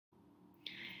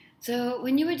So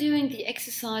when you were doing the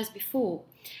exercise before,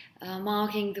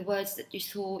 marking the words that you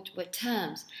thought were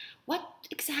terms, what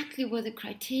exactly were the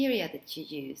criteria that you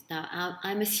used? Now,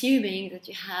 I'm assuming that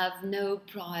you have no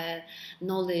prior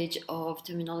knowledge of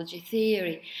terminology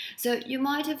theory, so you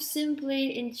might have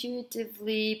simply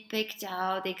intuitively picked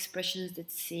out the expressions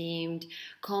that seemed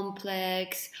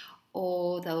complex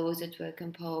or those that were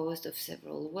composed of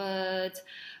several words,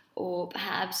 or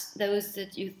perhaps those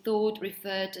that you thought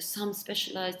referred to some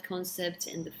specialized concepts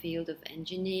in the field of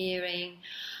engineering,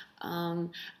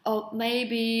 or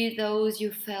maybe those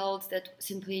you felt that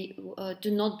simply do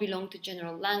not belong to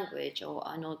general language or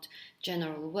are not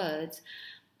general words,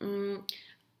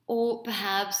 or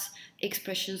perhaps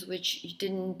expressions which you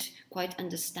didn't quite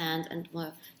understand and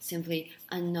were simply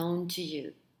unknown to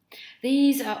you.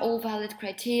 These are all valid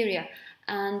criteria,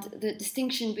 and the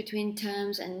distinction between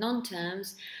terms and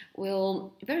non-terms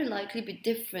will very likely be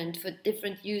different for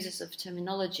different users of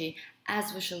terminology,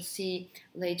 as we shall see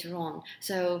later on.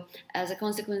 So, as a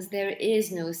consequence, there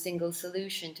is no single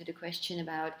solution to the question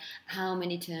about how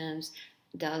many terms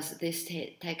does this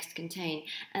text contain.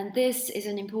 And this is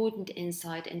an important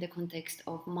insight in the context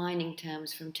of mining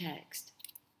terms from text.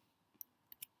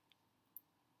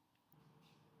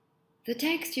 The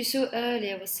text you saw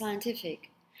earlier was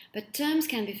scientific, but terms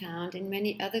can be found in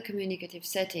many other communicative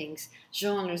settings,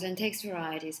 genres and text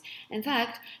varieties. In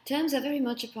fact, terms are very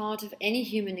much a part of any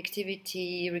human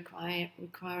activity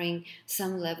requiring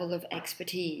some level of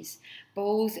expertise,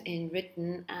 both in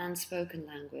written and spoken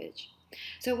language.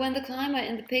 So when the climber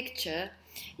in the picture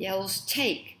yells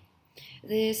 "take,"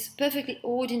 this perfectly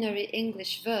ordinary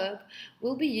English verb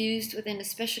will be used within a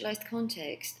specialized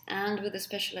context and with a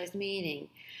specialized meaning.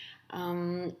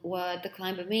 What the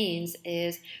climber means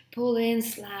is pull in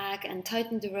slack and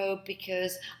tighten the rope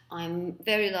because I'm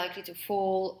very likely to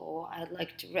fall or I'd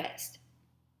like to rest.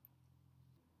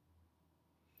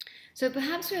 So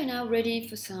perhaps we are now ready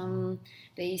for some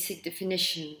basic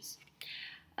definitions.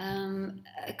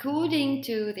 According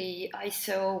to the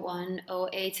ISO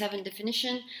 1087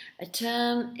 definition, a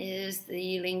term is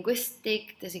the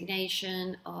linguistic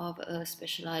designation of a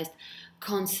specialized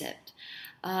concept.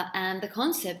 And the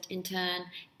concept, in turn,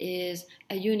 is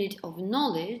a unit of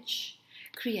knowledge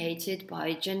created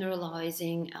by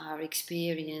generalizing our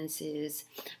experiences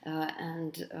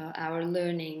and our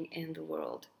learning in the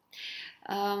world.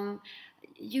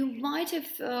 You might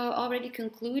have already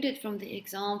concluded from the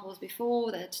examples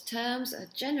before that terms are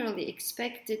generally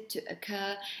expected to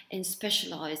occur in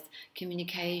specialized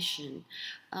communication.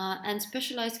 And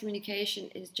specialized communication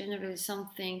is generally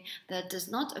something that does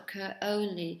not occur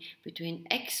only between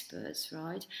experts,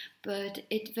 right? But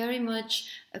it very much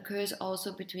occurs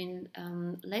also between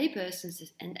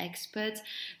laypersons and experts.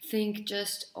 Think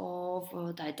just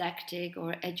of didactic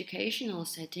or educational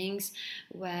settings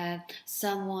where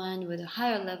someone with a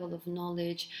higher level of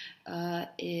knowledge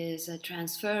is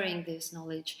transferring this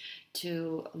knowledge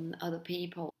to other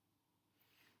people.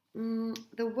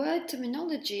 The word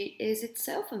terminology is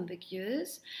itself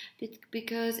ambiguous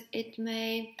because it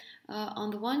may,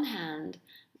 on the one hand,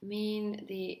 mean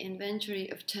the inventory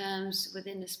of terms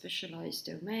within a specialized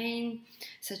domain,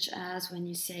 such as when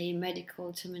you say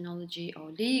medical terminology or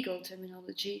legal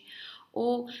terminology,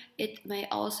 or it may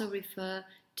also refer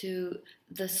to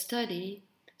the study,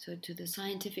 so to the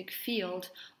scientific field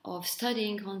of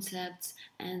studying concepts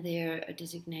and their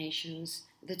designations,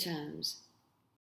 the terms.